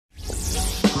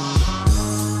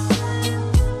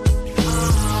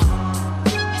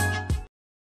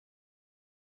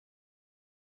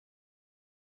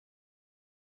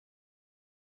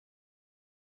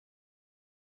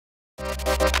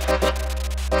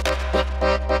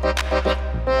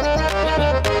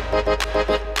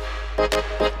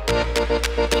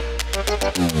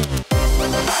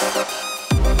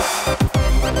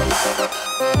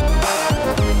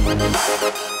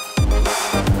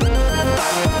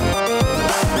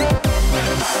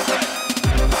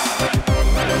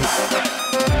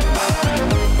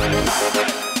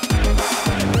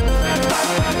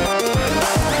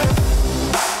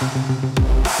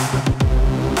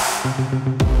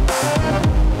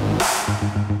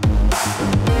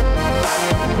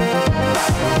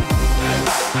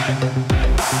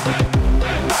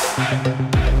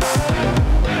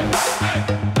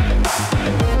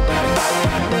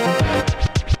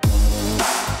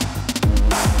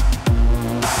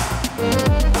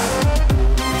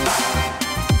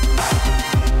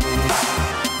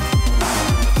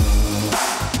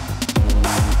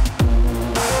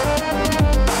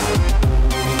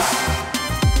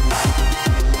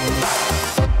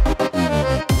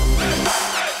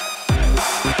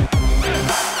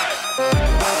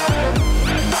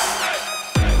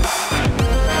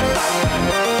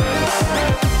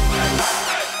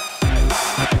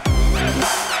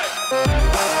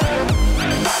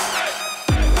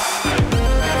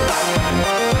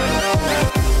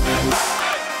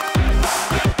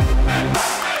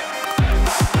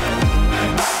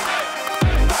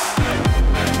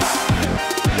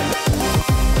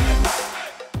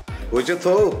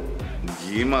তো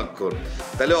ঘিমাক্ষর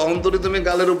তাহলে অন্তরে তুমি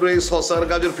গালের উপরে এই শশার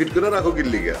গাজর ফিট করে রাখো কি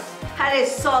লিগা? আরে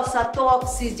শশা তো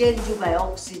অক্সিজেন জুগায়,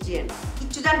 অক্সিজেন।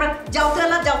 কিচ্ছু জানবা, যাও তো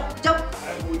এলা, যাও যাও।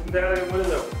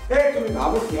 এই তুমি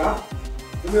ভাবো কি?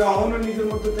 তুমি অহনো নিজের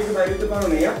মধ্যে থেকে বাইরেতে পারো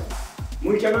না?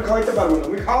 মুই কেন খাওয়াইতে পারবো না?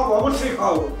 আমি খাওয়াবো, অবশ্যই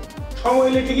খাওয়াবো, সময়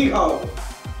হলে ঠিকই খাওয়াবো।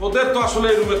 তোদের তো আসলে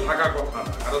এই রুমে থাকার কথা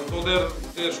না, কারণ তোদের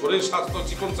যে শরীর স্বাস্থ্য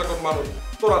চিকন চাকন মানুষ,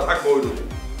 তোরা থাকবো ওই রুমে।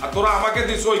 আর তোরা আমাকে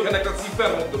দিস ওইখানে একটা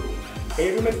চিপের মধ্যে রুম। এই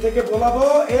রুমের থেকে বলাবো,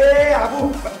 এ আবু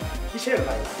কিসের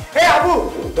ভাই? এ আবু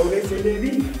তোরে ছেলে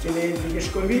দিন, ছেলে জিজ্ঞেস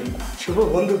করবি শুভ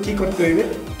বন্ধু কি করতে হইবে,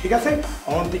 ঠিক আছে?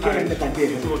 অন থেকে এনে তাকিয়ে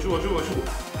শুভ শুভ শুভ শুভ।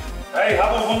 এই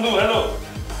হাবু বন্ধু, হ্যালো।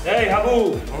 এই হাবু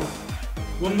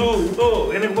বন্ধু, উঠো,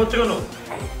 এনে ঘুমাচ্ছ কেন?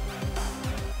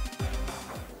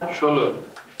 16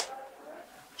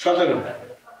 17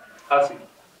 80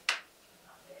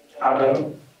 18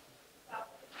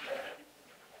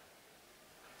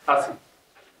 80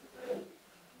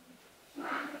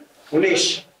 19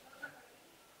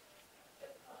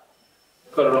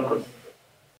 করো রং করো।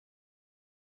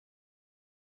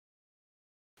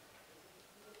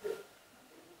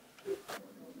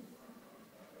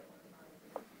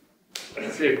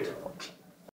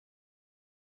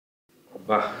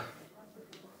 বাহ,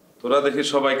 তোরা দেখি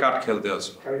সবাই কাঠ খেলতে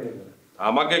আছো।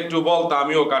 আমাকে একটু বল, তা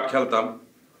আমিও কাঠ খেলতাম।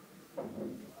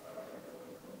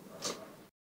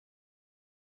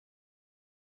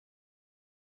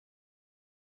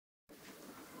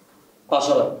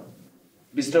 পাশরা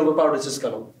বিছনার উপর পা উঠেছিস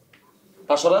কেন?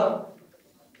 পাশরা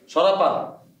সরা পা।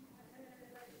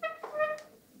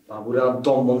 বাবুরে আর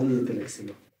দম বন্ধ দিতে লাগছিল।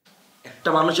 একটা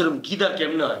মানুষের গিদার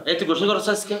কেমনে হয়? এই তুই গোসল করছ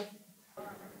আজকে?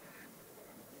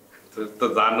 তো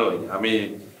জানোই আমি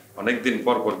অনেকদিন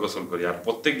পর পর গোসল করি, আর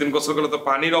প্রত্যেকদিন গোসল করলে তো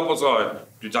পানির অপচয় হয়,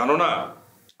 তুই জানো না?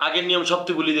 আগের নিয়ম সব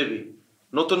তুই ভুলে দেবি,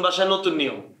 নতুন বাসায় নতুন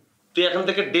নিয়ম। তুই এখন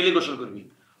থেকে ডেলি গোসল করবি।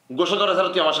 গোসল করা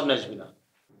ছাড়া তুই আমার সামনে আসবি না।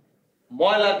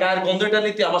 ময়লা গায়ের গন্ধটা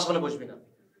নিয়ে তুই আমার সামনে বসবি না।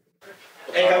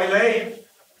 এই কাবিল, এই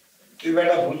তুই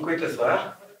বেটা ভুল কইতেছ। হ্যাঁ,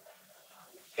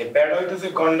 এই বেটা হইতেছে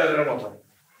গন্ডারের মতো।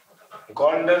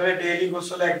 গন্ডারে ডেইলি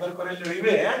গোসল একবার করে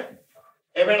লইবে। হ্যাঁ,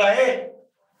 এ বেটা,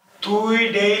 তুই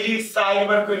ডেইলি 4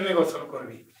 বার করে গোসল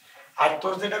করবি। আর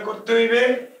তোর যেটা করতে হইবে,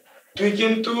 তুই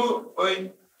কিন্তু ওই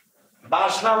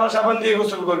বাসনাওয়ালা সাবান দিয়ে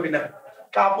গোসল করবি না,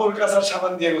 কাপড় কাচার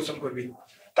সাবান দিয়ে গোসল করবি।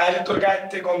 তাইলে তোর গায়ের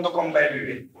থেকে গন্ধ কম বাইর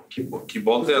হইবে। কি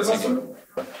বলতে আছি?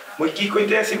 ওই কি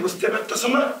কইতে আছি বুঝতে পারতেছ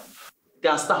না? তুই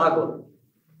আস্তে হা কর।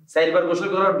 4 বার গোসল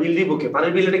করার বিল দিব কে?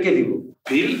 পানির বিল এটা কে দিব?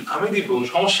 বিল আমি দিব,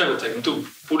 সমস্যা কোথায়? কিন্তু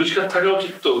পরিষ্কার থাকা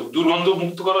উচিত তো, দুর্গন্ধ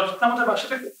মুক্ত করা উচিত না আমাদের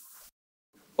বাসাটাকে।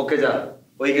 ওকে যা,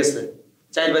 হয়ে গেছে।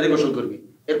 4 বারই গোসল করবি,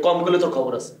 এর কম করলে তোর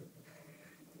খবর আছে।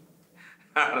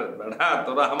 আরে বেটা,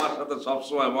 তোরা আমার সাথে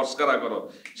সবসময় মস্কারা করো,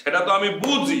 সেটা তো আমি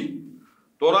বুঝি।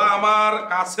 তোরা আমার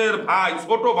কাছের ভাই,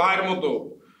 ছোট ভাইয়ের মতো।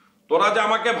 তোরা যে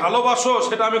আমাকে ভালোবাসো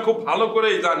সেটা আমি খুব ভালো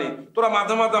করেই জানি। তোরা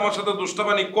মাঝে মাঝে আমার সাথে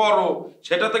দুষ্টামি করো,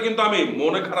 সেটাতে কিন্তু আমি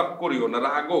মনে খারাপ করিও না,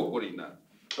 রাগও করি না।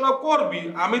 তোরা করবি,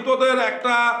 আমি তোদের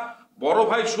একটা বড়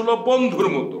ভাই সুলভ বন্ধুর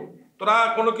মতো। তোরা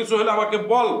কোনো কিছু হলে আমাকে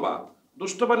বলবা,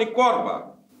 দুষ্টামি করবা,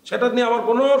 সেটা নিয়ে আমার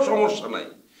কোনো সমস্যা নাই।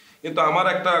 কিন্তু আমার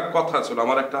একটা কথা ছিল,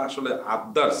 আমার একটা আসলে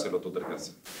আবদার ছিল তোদের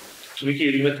কাছে। তুমি কি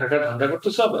এই রুমে থাকার ধান্দা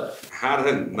করতেছ আবার?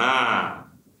 আরে না,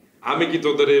 আমি কি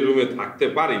তোদের এই রুমে থাকতে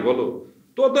পারি বলো?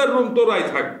 তোদের রুম তোরাই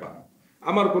থাকবা,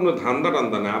 আমার কোনো ধান্দা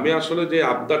টান্দা না। আমি আসলে যে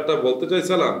আবদারটা বলতে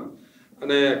চাইছিলাম,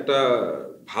 মানে একটা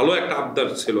ভালো একটা আবদার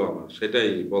ছিল আমার, সেটাই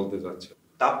বলতে চাচ্ছি।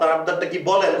 আপনার আবদারটা কি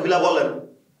বলেন, খুলা বলেন।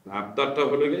 আবদারটা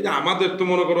হলো যে আমাদের তো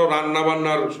মনে করো রান্না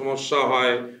বান্নার সমস্যা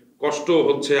হয়, কষ্ট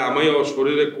হচ্ছে, আমিও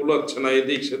শরীরে কুলাচ্ছে না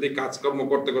এদিক সেদিক কাজকর্ম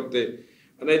করতে করতে।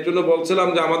 মানে এই জন্য বলছিলাম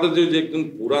যে আমাদের যে একজন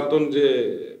পুরাতন যে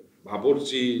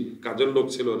বাবুর্চি কাজের লোক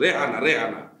ছিল,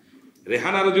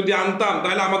 রেহানার যদি আনতাম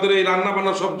তাহলে আমাদের এই রান্না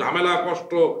বান্না সব ঝামেলা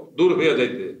কষ্ট দূর হয়ে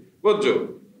যাইতে, বুঝছো?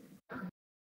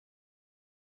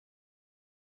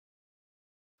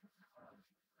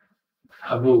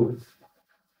 হাবু,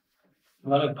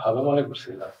 অনেক ভালো মনে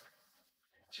করছিলাম,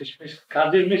 শেষমেশ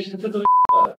কাজের মেয়ের সাথে তো।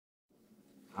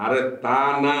 আরে তা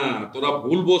না, তোরা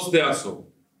ভুল বুঝতে আসো।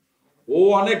 ও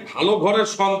অনেক ভালো ঘরের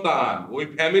সন্তান, ওই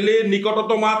ফ্যামিলির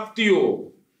নিকটতম আত্মীয়।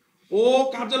 ও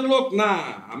কাজের লোক না।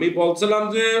 আমি বলছিলাম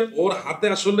যে ওর হাতে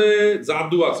আসলে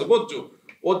জাদু আছে, বুঝছো?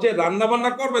 ও যে রান্না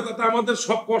বান্না করবে তাতে আমাদের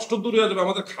সব কষ্ট দূর হয়ে যাবে,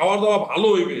 আমাদের খাওয়া দাওয়া ভালো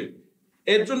হইবে।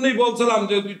 এর জন্যই বলছিলাম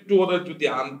যে একটু ওদের যদি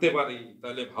আনতে পারি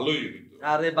তাহলে ভালোই হইতো।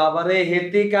 আরে বাবারে,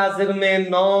 হেতি কাজের মেয়ে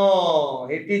ন,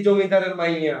 হেতি জমিদারের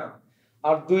মাইয়া।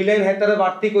 আর 2 লাইন হেতারে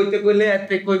বাড়তি কইতে কইলে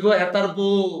এতে কইবো হেতার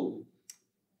বউ।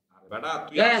 বেটা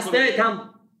তুই আস্তে থাম।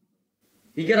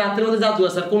 ইকে রাতের মধ্যে জাদু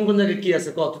আছে, আর কোন কোন জায়গায় কি আছে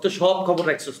ক? তুই তো সব খবর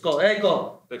রাখছিস, ক। এই ক,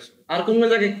 আর কোন কোন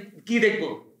জায়গায় কি দেখবো?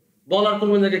 বলার কোন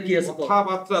জায়গায় কি আছে?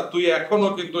 কথাবার্তা তুই এখনো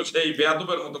কিন্তু সেই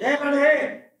বেয়াদবের মতো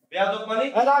বেয়াদব মানে?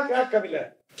 কাবিলা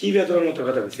কি বেতনের মতো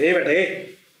কথা বলছে? এই বেটা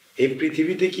এই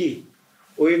পৃথিবীতে কি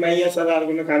ওই মাইয়া ছাড়া আর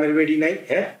কোনো কামের বেডি নাই?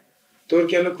 হ্যাঁ, তোর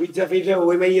কেন খুঁজা ফিরে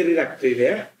ওই মাইয়ারই রাখতে হইবে?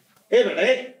 হ্যাঁ, এই বেটা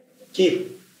কি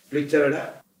লুচ্চা বেটা?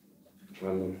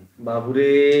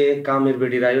 বাবুরে, কামের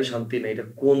বেডির আয়ও শান্তি নাই। এটা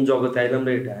কোন জগতে আইলাম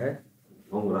রে এটা? হ্যাঁ,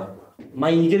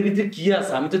 মাই নিজের ভিতরে কি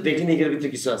আছে? আমি তো দেখিনি নিজের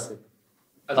ভিতরে কিছু আছে।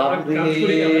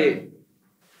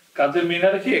 কাজের মেয়ে না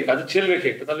রেখে কাজের ছেলে রেখে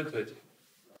একটা তাহলে তো হয়েছে।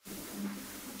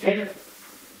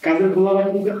 কাজের গোলা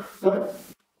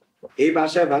এই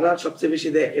বাসায় ভাড়া সবচেয়ে বেশি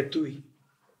দেয় তুই,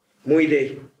 মই দেয়,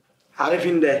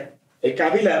 আরেফিন দেয়, এই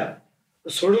কাবিলা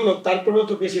ছোট লোক তারপরেও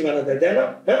তো বেশি ভাড়া দেয়, দেয় না?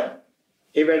 হ্যাঁ,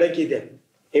 এই বেড়ায় কি দেয়?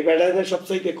 এই বেড়ায় দেয়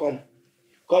সবচাইতে কম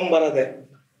কম ভাড়া দেয়।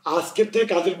 আজকের থেকে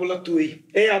কাজের গোলা তুই।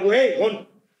 এই আবু, এই হন,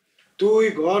 তুই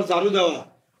ঘর ঝাড়ু দেওয়া,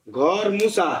 ঘর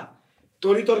মুছা,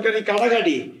 তরি তরকারি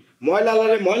কাটাকাটি, ময়লা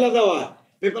আলারে ময়লা দেওয়া,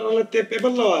 পেপার আলাতে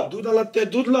পেপার দেওয়া, দুধ আলাতে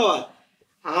দুধ দেওয়া,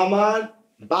 আমার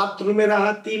বাথরুমে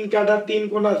রাখা 3 কাটা 3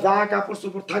 কোনা যা কাপড়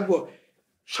চোপড় থাকবো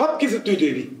সবকিছু তুই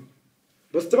দিবি,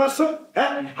 বুঝতে পারছো?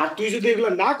 হ্যাঁ, আর তুই যদি এগুলো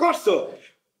না করছো,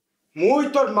 মুই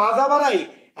তোর মাজা বাড়াই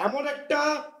এমন একটা।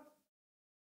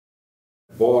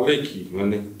 বলে কি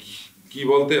মানে কি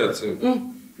বলতে আছে?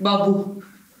 বাবু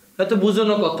এত বুঝো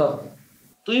না কথা,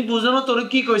 তুই বুঝো না তোরে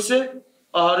কি কইছে?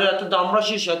 আরে এত দামরা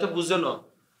শেষ এত বুঝো না।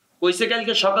 কইছে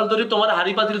কালকে সকাল ধরে তোমার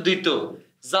হাড়ি পাতিল ধুইতো,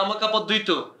 জামা কাপড়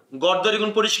ধুইতো, ঘর ধরে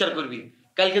গুণ পরিষ্কার করবি।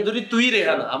 কালকে ধরি তুই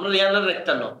রেহানা, আমরা রেহানার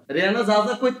একটা ন। রেহানা যা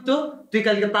যা করতো তুই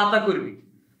কালকে তা করবি।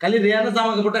 খালি রেহানা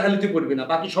জামা কাপড়টা খালি তুই করবি না,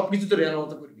 বাকি সবকিছু তো রেহানার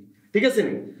মতো করবি, ঠিক আছে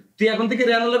নি? তুই এখন থেকে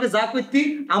রেহানার লগে যা করতি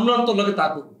আমরা তোর লগে তা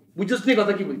করবো, বুঝছিস নি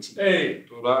কথা কি বলছি? এই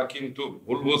তোরা কিন্তু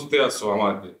ভুল বুঝতে আসছো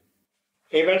আমাকে।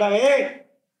 এই বেটা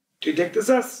তুই দেখতে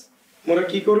চাস মোরা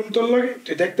কি করুম তোর লগে?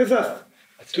 তুই দেখতে চাস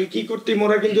তুই কি করতি?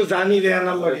 মোরা কিন্তু জানি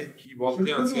রেহানার লগে কি বলতে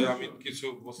আছে আমি কিছু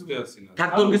বুঝতে আসি না। থাক,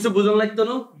 তোর কিছু বুঝন লাগতো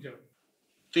না।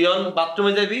 তুই এখন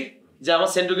বাথরুমে যাবি, যে আমার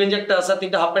সেন্টু গেঞ্জি একটা আছে,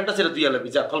 3টা হাফ প্যান্টটা ছেড়ে তুই আলাবি,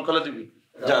 যা খলখলে দিবি,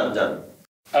 যান যান।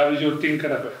 আর ওই যে 3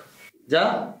 কাটা যা।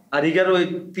 আর ইগার ওই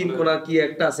 3 কোণা কি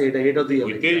একটা আছে, এটা তুই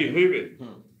আলাবি। ওইটাই হইবে।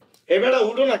 এই বেটা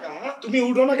উঠো না কা, তুমি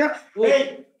উঠো না কা। এই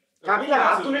কাবিলা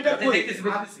হাতুড়িটা কই?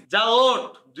 যা ওঠ,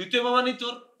 দ্বিতীয় মামা নি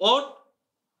তোর, ওঠ।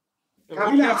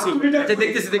 কাবিলা হাতুড়িটা আচ্ছা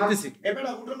দেখতেছি। এই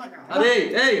বেটা উঠো না কা। আরে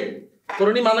এই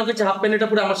তোরনি মানা করছে হাফ প্যান্টটা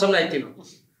পুরো আমার সামনে আইতিল,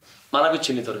 মানা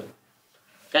করছি নি তোরে।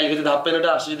 কালকে যদি হাফ প্যান্টটা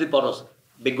আসে যদি পরস,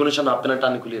 বেগুনের সামনে হাফ প্যান্টটা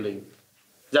টানি খুলিয়ে লই।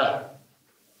 যা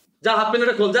যা, হাফ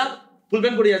প্যান্টটা খোল, যা ফুল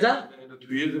প্যান্ট পরিয়া যা, এটা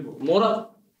ধুইয়ে দেব। মোরা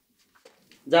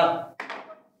যা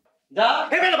যা।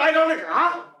 এই বেটা বাইরে অনেক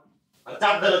হ্যাঁ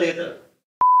চাপ ধরে দেখে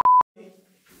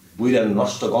বুইরা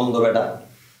নষ্ট গন্ধ বেটা।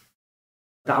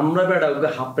 আমরা বেড়া ওকে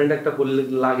হাফ প্যান্ট একটা পরলে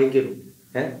লাগে কেরম?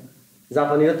 হ্যাঁ,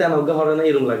 জাপানিরা তেন ওকে হরে না,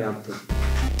 এরম লাগে হাফ।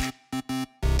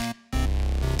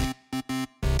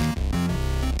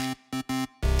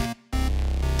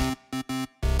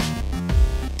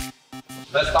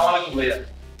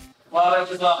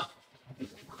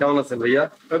 কেমন আছেন ভাইয়া?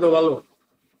 তো ভালো।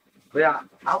 ভাইয়া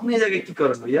আপনি এই জায়গায় কি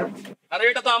করেন ভাইয়া? আরে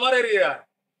এটা তো আমার এরিয়া।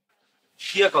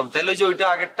 কি এখন তাহলে ওই যে ওইটা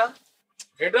আগেরটা?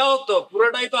 এটাও তো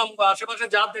পুরোটাই তো আমগো, আশেপাশে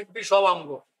যা দেখবি সব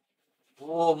আমগো।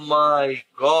 ও মাই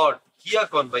গড, কি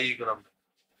এখন ভাই এগুলো?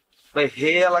 ভাই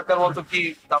হে এলাকার মতো কি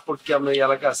তারপর কি আপনার এই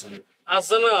এলাকা আছে?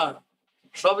 আছে না,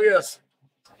 সবই আছে।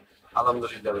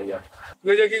 আলহামদুলিল্লাহ ভাইয়া।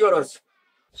 তুই যে কি করছ?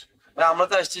 ভাই আমরা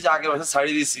তো আসছি যে আগের বাসা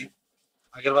ছাড়ি দিছি,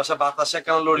 আগের বাসা বাতাসে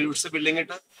কেন লড়ি উঠছে বিল্ডিং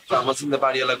এটা, তো আমার চিন্তা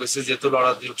বাড়ি এলাকা কইছে যেহেতু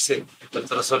লড়া দিয়ে উঠছে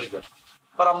তোরা সরি কর,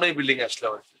 আর আমরা এই বিল্ডিং এ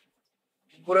আসলাম।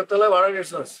 উপরের তলায় ভাড়া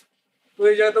গেছিস? তুই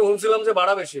এই জায়গাতে শুনছিলাম যে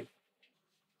ভাড়া বেশি।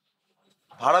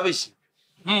 ভাড়া বেশি?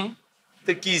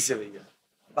 তো কি হিসেবে ভাইয়া,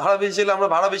 ভাড়া বেশি হলে আমরা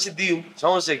ভাড়া বেশি দিই,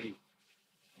 সমস্যা কি?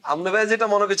 আপনি ভাই যেটা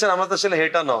মনে করছেন আমরা তো আসলে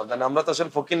হেটা না, আমরা তো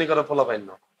আসলে ফকিনি করে ফোলা পাই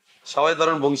না, সবাই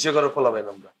ধরেন বংশীয় করে ফোলা পাই না।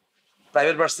 আমরা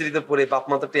প্রাইভেট ভার্সিটিতে পড়ে বাপ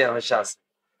মা তো টিয়া হমেশা আছে,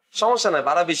 সমস্যা নাই,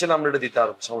 ভাড়া বেশি হলে আমরা এটা দিতে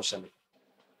পারবো, সমস্যা নেই।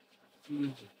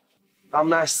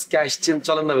 আমরা আজকে আসছেন,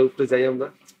 চলেন না উঠতে যাই, আমরা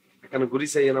এখানে ঘুরি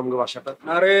চাই আমাকে বাসাটা।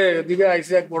 আরে এদিকে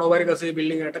আইসি এক বড় ভাইয়ের কাছে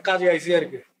বিল্ডিং এর একটা কাজে আইসি আর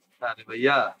কি। আরে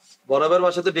ভাইয়া বরাবর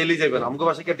বাসা তো ডেলি যাবেন, আমাকে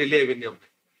বাসায় কে ডেলি আইবেন নি আপনি?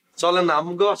 চলেন না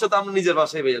আমাকে বাসা তো আমরা নিজের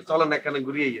বাসায় ভাইয়া, চলেন এখানে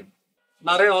ঘুরিয়ে আইয়েন।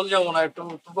 না রে হল যাবো না, একটু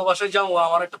তোকে বাসায় যাবো,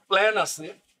 আমার একটা প্ল্যান আছে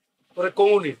তোরে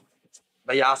কমুনি।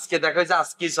 ভাইয়া আজকে দেখা হয়েছে,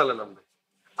 আজকেই চলেন, আমরা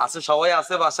আছে সবাই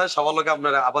আছে বাসায়, সবার লোকে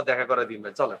আপনারা আবার দেখা করে দিন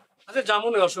ভাই, চলেন। আচ্ছা যাবো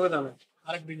না, অসুবিধা নেই,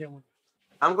 আরেকদিন যাবো।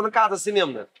 আমি কোনো কাজ আসিনি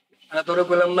আপনার। হ্যাঁ তোরে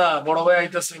বললাম না, বড় ভাই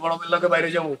আইতেছে, বড় ভাইয়ের লোকে বাইরে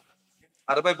যাবো।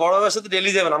 আরে ভাই বড় বাসা তো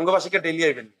ডেলি যাবেন, আমাকে বাসাকে ডেলি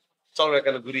আইবেন, চলো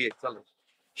এখানে ঘুরিয়ে, চলেন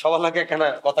সবার লোকে এখানে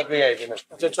কথা কয়ে আইবেন।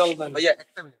 আচ্ছা চল ভাইয়া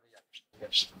একটা মিনিট ভাইয়া,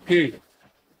 কি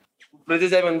উপরে যে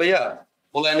যাইবেন ভাইয়া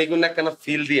বলে এনে কোন একটা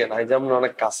ফিল দিয়ে না, যে আমরা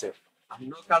অনেক কাছে,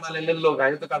 আমরা কাটালেনের লোক,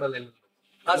 আমি তো কাটালেনের লোক।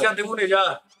 আচ্ছা দেখুন যা,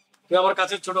 তুই আমার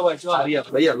কাছের ছোট ভাই চল। আরিয়া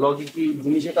ভাইয়া লগে কি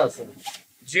জিনিস এটা আছে?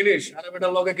 জিনিস? আরে বেটা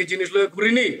লগে কি জিনিস লয়ে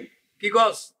ঘুরিনি কি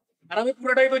কস? আর আমি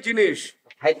পুরোটাই তো জিনিস।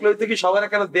 হাইট লইতে কি সবার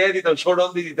কেন দেয়া দিতাম, শোডাউন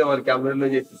দিয়ে দিতাম আর কি, আমরা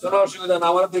লয়ে যেতে। কোনো অসুবিধা না,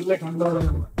 আমার দেখলে ঠান্ডা হবে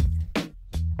না।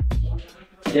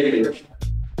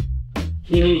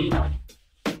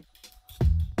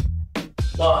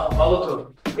 বাহ ভালো তো।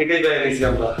 এটাই বাইরে নিয়েছি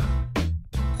আমরা।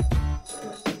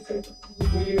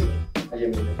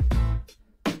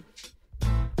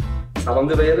 সালাম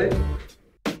দে ভাইয়া রে,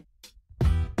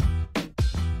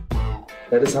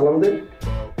 সালাম দে।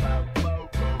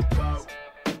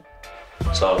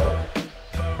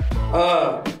 হ্যাঁ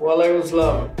ওয়ালাইকুম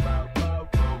আসসালাম,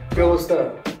 কি অবস্থা?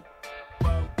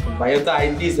 ভাইয়া তো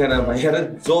আইতিছে না, ভাইয়ারা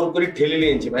জোর করে ঠেলে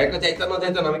নিয়েছি। ভাইয়া চাইতাম না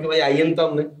চাইতাম, আমি কি ভাই আইয়েন তো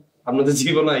আপনি, আপনি তো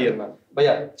জীবন আইয়েন না।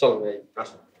 ভাইয়া চল ভাই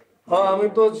আসো। হ্যাঁ আমি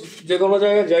তো যে কোনো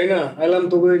জায়গায় যাই না, আইলাম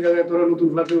তোকে এই জায়গায়, তোরা নতুন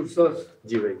ফ্ল্যাটে উঠছস।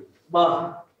 জি ভাই। বাহ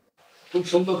খুব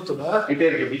সুন্দর তো না? এটাই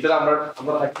আর কি, ভিতরে আমরা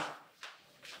আমরা থাকি।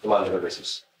 তোমার ধরে বেশিস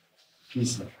কি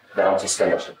স্যার? ডান্স স্ক্যান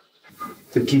আসে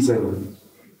তো কি স্যার?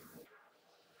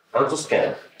 ডান্স স্ক্যান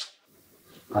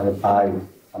আরে ভাই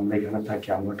আমরা এখানে থাকি,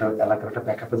 আমরা এলাকার একটা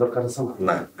ব্যাকআপের দরকার আছে না?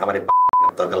 না আমার এই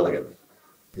দরকার লাগে না।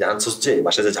 ডান্স হচ্ছে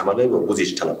বাসায় যে ঝামেলা হইব বুঝিস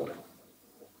ঠালা করে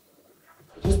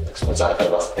চারটার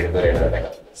বাস থেকে ধরে এনে দেখা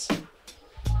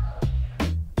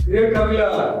রে কাবিলা,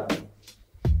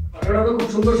 এটা তো খুব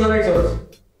সুন্দর সাজাইছস।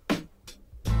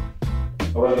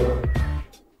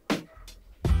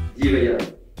 জি ভাইয়া।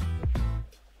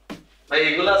 ভাই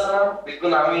এগুলো আছে না,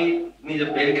 দেখুন আমি নিজে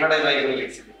পেন খাটাই ভাই এগুলো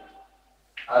লিখছি।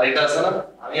 আর এটা আছে না,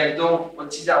 আমি একদম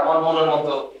বলছি যে আমার মনের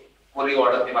মতো করে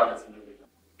অর্ডার দিয়ে বানাইছি।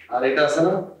 আর এটা আছে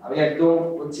না, আমি একদম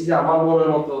বলছি যে আমার মনের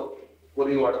মতো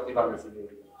করে অর্ডার দিয়ে বানাইছি।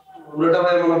 পুরোটা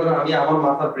ভাই মনে করেন আমি আমার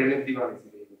মাথার ব্রেনের দিয়ে বানাইছি।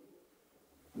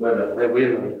 ভাই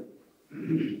বুঝলেন ভাই?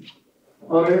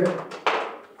 আরে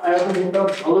আয়া তো দিনটা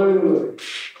ভালো হয়ে গেল।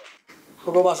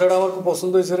 তোকে বাসাটা আমার খুব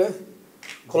পছন্দ হয়েছে রে,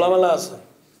 খোলামেলা আছে।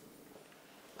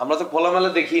 আমরা তো খোলামেলা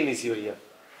দেখিয়ে নিছি ভাইয়া।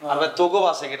 আর ভাই তোকে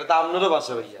বাসা, এটা তো আপনারও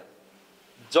বাসা ভাইয়া।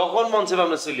 যখন মন চাইবে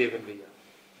আপনি চলে যাবেন ভাইয়া,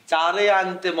 যারে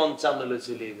আনতে মন চাই আপনি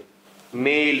চলে যাবেন।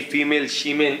 মেল ফিমেল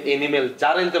শিমেল এনিমেল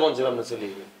যার আনতে মন চাইবে আপনি চলে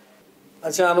যাবেন।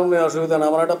 আচ্ছা আনুম নেই, অসুবিধা না,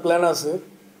 আমার একটা প্ল্যান আছে,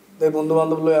 তাই বন্ধু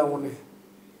বান্ধব লই আমনি।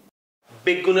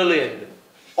 বেগুনে লই আনবেন,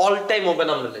 অল টাইম ওপেন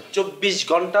আমনেলে 24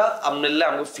 ঘন্টা আমনেলে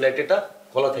আমাকে ফ্ল্যাট এটা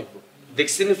খোলা থাকবে।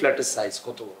 দেখছেন ফ্ল্যাটের সাইজ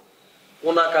কত বড়,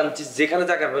 কোনা কাঞ্চি যেখানে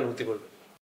জায়গা পাবেন হতে পারবে।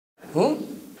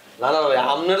 না না ভাই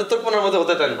আপনারা তো কোনার মধ্যে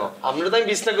হতে চান না, আপনারা তো আমি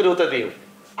বিছনা করে হতে দিই,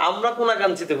 আমরা কোনা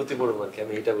কাঞ্চিতে হতে পারবো আর কি,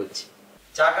 আমি এটা বলছি।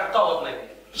 জায়গার তো অভাব নাই,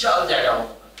 বিশাল জায়গা আমার।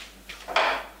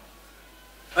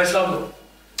 আসসালাম।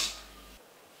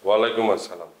 ওয়ালাইকুম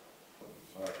আসসালাম।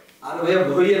 আর ভাইয়া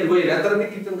বইয়ের বই রাতারাতি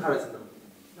কীর্তন খাওয়াইছিলাম।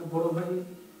 বড় ভাই?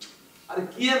 আরে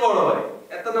কি এর বড় ভাই,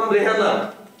 এত নাম রেহানা,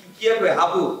 কি আর ভাই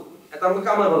হাবু, এত আমাকে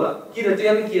কামার বলা কি রে, তুই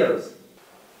আমি কি আর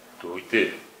তুইতে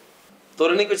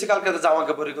তোরে নি কইছে কালকে জামা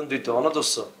কাপড় কোন দিত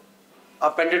অনদস্য,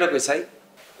 আর প্যান্টেটা কইছাই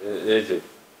এই যে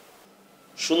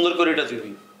সুন্দর করে এটা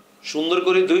দিবি, সুন্দর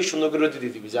করে ধুই, সুন্দর করে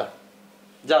দিয়ে দিবি। যা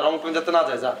যা, রং টং যাতে না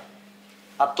যায়, যা।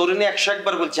 আর তোরে নিয়ে 101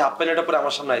 বার বলছি হাফ প্যান্টটা পরে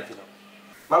আমার সামনে আইতি না,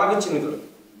 মানা করছি নি তোর।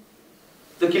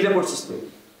 তুই কিলে পড়ছিস, তুই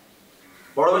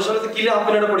বড় বেশি হলে তুই কিলে হাফ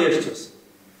প্যান্টটা পরে আসছিস।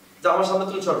 যা আমার সামনে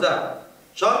তুই সর, যা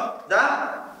সর যা।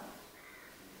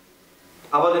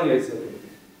 আবার নিয়ে এসে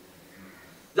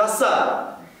যাচ্ছা।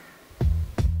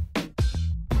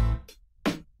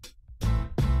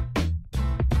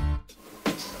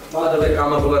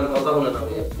 কামা বলার কথা বলে না,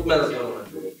 খুব মেজাজ ভালো না।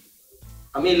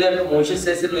 আমি এলাকা মহিষের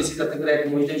শেষে রয়েছি, যাতে করে এক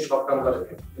মহিষের সব কাম করে,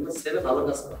 কিন্তু ছেলে ভালো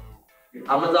কাজ করে।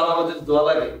 আমরা জামা কাপড় যদি দোয়া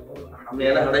লাগে আপনি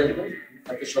এনে হারাই দিবেন,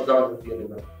 তাকে সব জামা কাপড় দিয়ে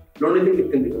দেবেন, লন্ড্রিতে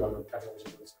কিনতে দিবেন, আমার টাকা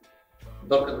পয়সা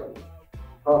দরকার নেই।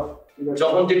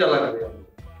 যখন যেটা লাগাবে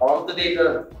অন্তত এটা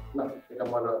না, এটা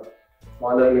ময়লা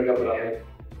ময়লা হয়ে কাপড় হবে।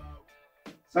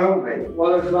 সালাম ভাই।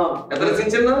 ওয়ালাইকুম আসসালাম। এতটা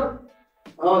চিনছেন না?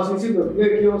 হ্যাঁ চিনছি তো।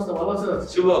 কি অবস্থা, ভালো আছো?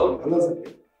 শুভ ভালো আছি।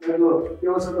 কি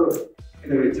অবস্থা তোর?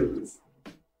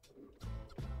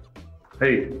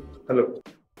 হেই হ্যালো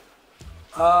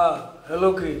হ্যাঁ হ্যালো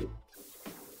কি?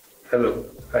 Hello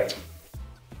hi.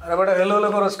 আরে বেটা হেলো হেলো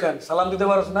করস কেন, সালাম দিতে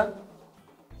পারস না?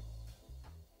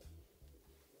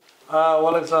 হ্যাঁ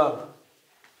ওয়ালাইকুম আসসালাম।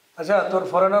 আচ্ছা তোর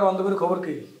ফরেনার বান্ধবীর খবর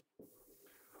কি?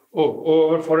 ও ও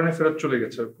আবার ফরেনে ফেরত চলে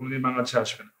গেছে, কোনদিন বাংলাদেশে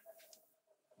আসবে না।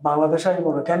 বাংলাদেশে আসবো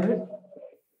না কেন রে?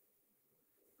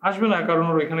 আসবে না কারণ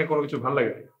ওর এখানে কোনো কিছু ভালো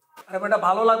লাগে না। আরে বেটা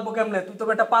ভালো লাগবো কেমনে, তুই তো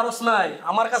বেটা পারস নাই,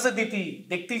 আমার কাছে দিতি,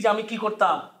 দেখতি যে আমি কি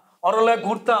করতাম, অরলে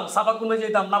ঘুরতাম, সাফাকুমে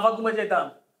যেতাম, নাফাকুমে যেতাম।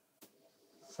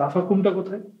 সাফাকুমটা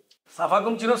কোথায়?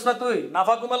 সাফাকুম চিনস না তুই?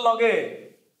 নাফাকুমের লগে।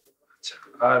 আচ্ছা,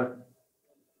 আর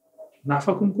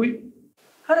নাফাকুম কই?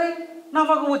 আরে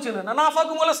নাফা কুমো চেনে না, নাফা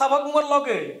কুমলে সাফা কুমার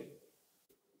লগে।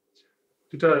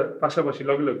 দুটা পাশাপাশি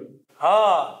লগে লগে।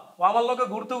 হ্যাঁ, ও আমার লগে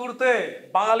ঘুরতে ঘুরতে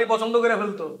বাঙালি পছন্দ করে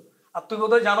ফেলতো। আর তুই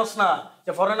বোধহয় জানোস না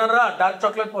যে ফরেনাররা ডার্ক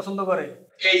চকলেট পছন্দ করে।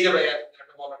 এই যে ভাই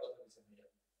একটা মজার কথা বলছেন,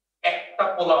 একটা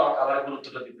পোলা আমার কালারের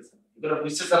গুরুত্বটা দিতেছে, এগুলো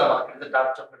বুঝতেছে না মার্কেটে ডার্ক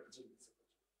চকলেট চলতেছে,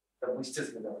 এটা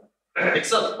বুঝতেছে না।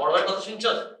 দেখছস বড় ভাই কথা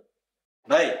শুনছস?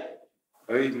 ভাই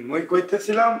ওই মই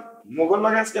কইতেছিলাম মোগল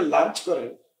লাগে আজকে লাঞ্চ করে।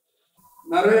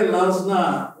 না রে, লাঞ্চ না,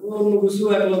 অন্য কিছু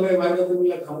এক লগে বাইরে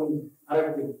মিলে খাবো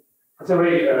আরেকদিন। আচ্ছা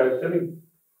ভাই তাহলে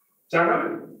চা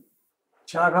খাবেন?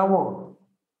 চা খাবো?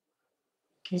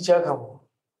 কি চা খাবো?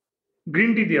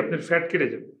 গ্রিন টি দিয়ে আপনার ফ্যাট কেটে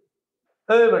যাবে।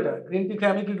 এই বেটা, গ্রিন টি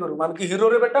খেয়ে আমি কি করবো? আমি কি হিরো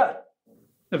রে বেটা?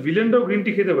 ভিলেনটাও গ্রিন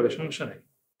টি খেতে পারে, সমস্যা নাই।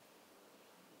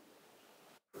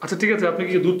 আচ্ছা ঠিক আছে, আপনি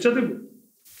কি দুধ চা দেবো?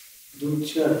 দুধ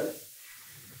চা?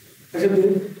 আচ্ছা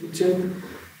দুধ চা।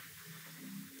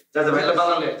 যা যা ভাই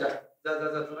বানালে যা যা যা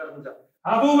যা তোরা এখন যা।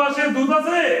 আবু বাসে দুধ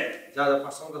আছে? যা যা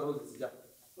পার্সোনাল কথা বলতেছি যা।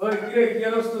 ওই কি রে, কি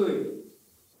করছ তুই?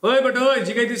 ওই বেটা, ওই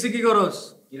জিগাইতেছি কি করস?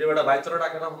 কি রে বেটা, ভাই তোরা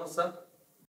ডাকে না মনে হচ্ছে?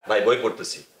 ভাই বই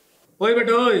পড়তেছি। ওই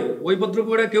বেটা, ওই বইপত্র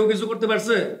পড়ে কেউ কিছু করতে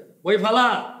পারছে? ওই ফালা,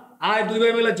 আয় দুই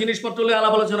ভাই মিলে জিনিসপত্র লয়ে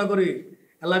আলাপ আলোচনা করি।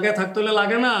 এলাকায় থাকতে হলে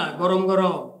লাগে না গরম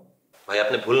গরম। ভাই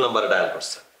আপনি ভুল নাম্বারে ডায়াল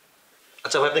করছেন।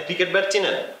 আচ্ছা ভাই আপনি ক্রিকেট ব্যাট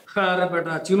চিনেন? আরে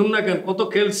বেটা, চিনুম না কেন, কত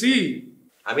খেলছি।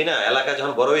 আমি না এলাকায়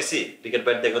যখন বড় হয়েছি ক্রিকেট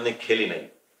ব্যাট দিয়ে কোনদিন খেলি নাই।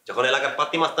 যখন এলাকার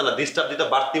পাতি মাস্তানা ডিস্টার্ব দিতে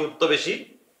বাড়তি উঠতো বেশি,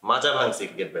 মাজা ভাঙছি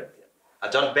ক্রিকেট ব্যাট দিয়ে। আর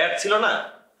যখন ব্যাট ছিল না,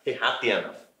 এই হাতি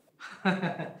আনা।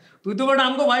 তুই তো বেটা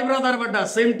আমগো ভাই ব্রাদার বেটা,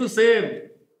 সেম টু সেম।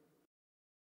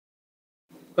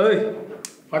 ওই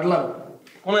পাটলাম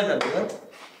কোনায় যাবে?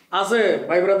 আছে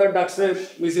ভাই ব্রাদার ডাকছে,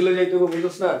 মিছিলে যাইতে হবে,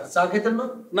 বুঝছ না? চা খেতেন না?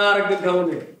 না, আরেকদিন খাবো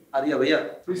নি। আরিয়া ভাইয়া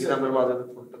তুই আমার মাঝে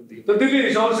ফোনটা দিই। তো দিলি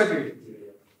সমস্যা কি?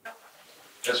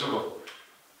 এসো গো,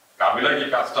 কাবিলা কি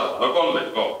কাজটা ভালো করলে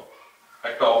গো?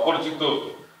 একটা অপরিচিত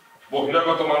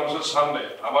বহিরাগত মানুষের সামনে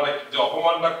আমার যে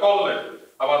অপমানটা করলে,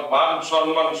 আমার মান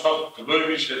সম্মান সব ধুলোয়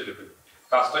মিশিয়ে দেবে।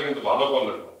 কাজটা কিন্তু ভালো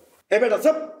করলেন না। এ বেটা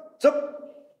চুপ চুপ,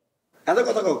 এত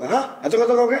কথা কাউকে, হ্যাঁ এত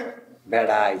কথা কাউকে?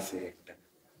 বেড়া আইছে একটা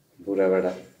বুড়া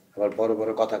বেড়া, আবার বড়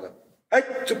বড় কথা কয়। এই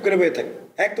চুপ করে বয়ে থাকে,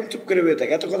 একদম চুপ করে বয়ে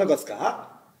থাকে, এত কথা কসকা? হ্যাঁ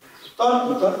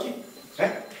তোর কি?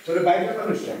 হ্যাঁ তোর বাইরে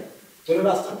মানুষ না, তোর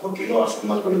রাস্তা ফকিরও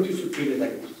অসম্মান করে তুই চুপ করে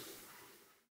থাকিস।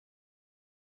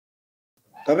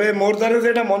 তবে মোর দ্বারা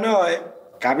যেটা মনে হয়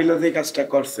কাবিলা যে কাজটা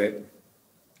করছে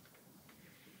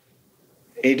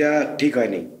এইটা ঠিক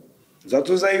হয়নি। যত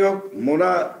যাই হোক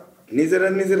মোরা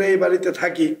নিজেরা এই বাড়িতে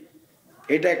থাকি,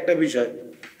 এটা একটা বিষয়।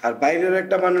 আর বাইরের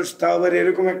একটা মানুষ, তাও আবার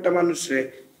এরকম একটা মানুষে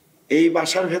এই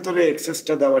বাসার ভেতরে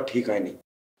এক্সেসটা দেওয়া ঠিক হয়নি।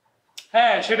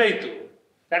 হ্যাঁ সেটাই তো,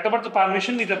 একটাবার তো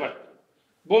পারমিশন নিতে পারতো,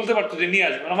 বলতে পারতো যে নিয়ে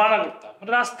আসবে, মানা করতাম।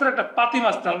 রাস্তার একটা পাতি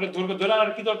মাছতে আমাকে ধরে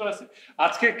আনার কি দরকার আছে?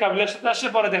 আজকে কাবিলার সাথে আসে,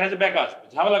 পরে দেখা যায় ব্যাকা আসবে,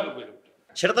 ঝামেলা করবে।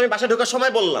 সেটা তো আমি বাসায় ঢোকার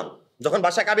সময় বললাম। যখন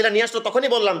বাসায় কাবিলা নিয়ে আসলো তখনই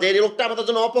বললাম যে এই লোকটা আমাদের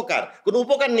জন্য অপকার, কোনো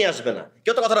উপকার নিয়ে আসবে না।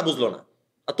 কেউ তো কথাটা বুঝলো না।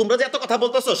 আর তোমরা যে এত কথা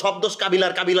বলতেছো, সব দোষ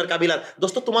কাবিলার কাবিলার কাবিলার,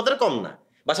 দোষ তো তোমাদের কম না।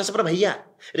 বাসা এসে পরে ভাইয়া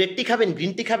রেড টি খাবেন,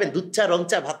 গ্রিন টি খাবেন, দুধ চা, রং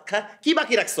চা, ভাত খা, কি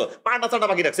বাকি রাখছো? পাটা চাটা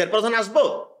বাকি রাখছো। এরপর যখন আসবো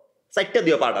চারটা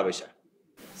দিও পাটা পয়সা।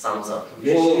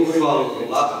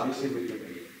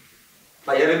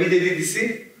 ভাইয়ারে বিদায় দিয়ে দিছি,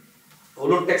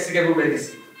 হলো ট্যাক্সি ক্যাব উঠে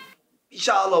দিছি।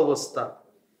 বিশাল অবস্থা।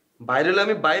 বাইরে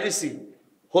আমি বাইরেছি,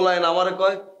 হোলায় না আমারে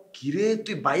কয় কিরে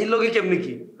তুই বাইর লগে কেমনি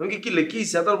কি? আমি কি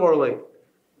লেখিস এত বড় ভাই?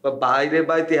 বাইরে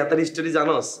বাইতে হাতের স্টোরি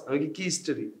জানোস? আমি কি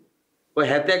স্টোরি? ওই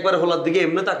হাতে একবার হোলার দিকে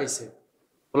এমনি তাকাইছে,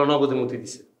 হোলা নগদে মতি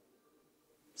দিছে।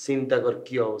 চিন্তা কর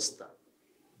কি অবস্থা।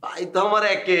 ভাই তো আমার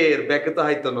একের ব্যাকে তো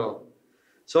হাইতো না।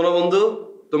 শোনো বন্ধু,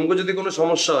 তোমাকে যদি কোনো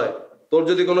সমস্যা হয়, তোর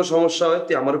যদি কোনো সমস্যা হয়,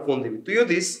 তুই আমার ফোন দিবি, তুইও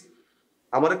দিস,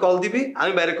 আমারে কল দিবি,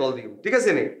 আমি বাইরে কল দিব, ঠিক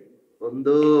আছে নি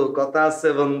বন্ধু? কথা আছে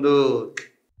বন্ধু।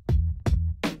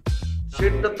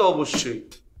 সেটা তো অবশ্যই,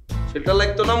 সেটা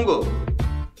লাগতো নাম গো,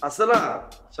 আছে না?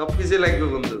 সবকিছু লাগবে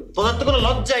বন্ধু। তোদের তো কোনো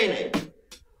লজ্জাই নেই।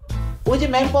 ওই যে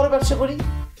ম্যান পাওয়ার ব্যবসা করি,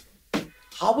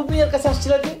 হাবু মিয়ার কাছে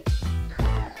আসছিল যে।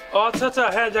 আচ্ছা আচ্ছা,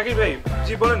 হ্যাঁ জাকির ভাই,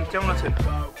 জি বলেন, কেমন আছেন?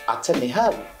 আচ্ছা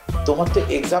নেহাল, তোমার তো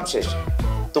এক্সাম শেষ,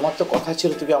 তোমার তো কথা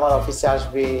ছিল তুমি আমার অফিসে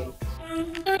আসবে।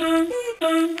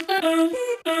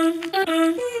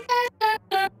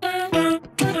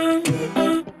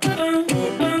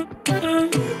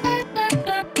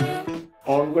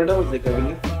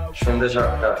 সন্ধ্যা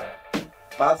 7টা,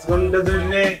 5 ঘন্টা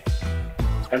ধরে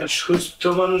একটা সুস্থ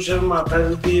মানুষের মাথা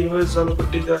যদি এইভাবে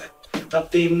চলপটি যায়,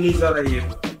 তাতে এমনি জ্বালাইয়ে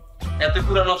এত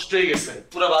পুরা নষ্ট হয়ে গেছে,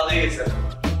 পুরা বাদ হয়ে গেছে।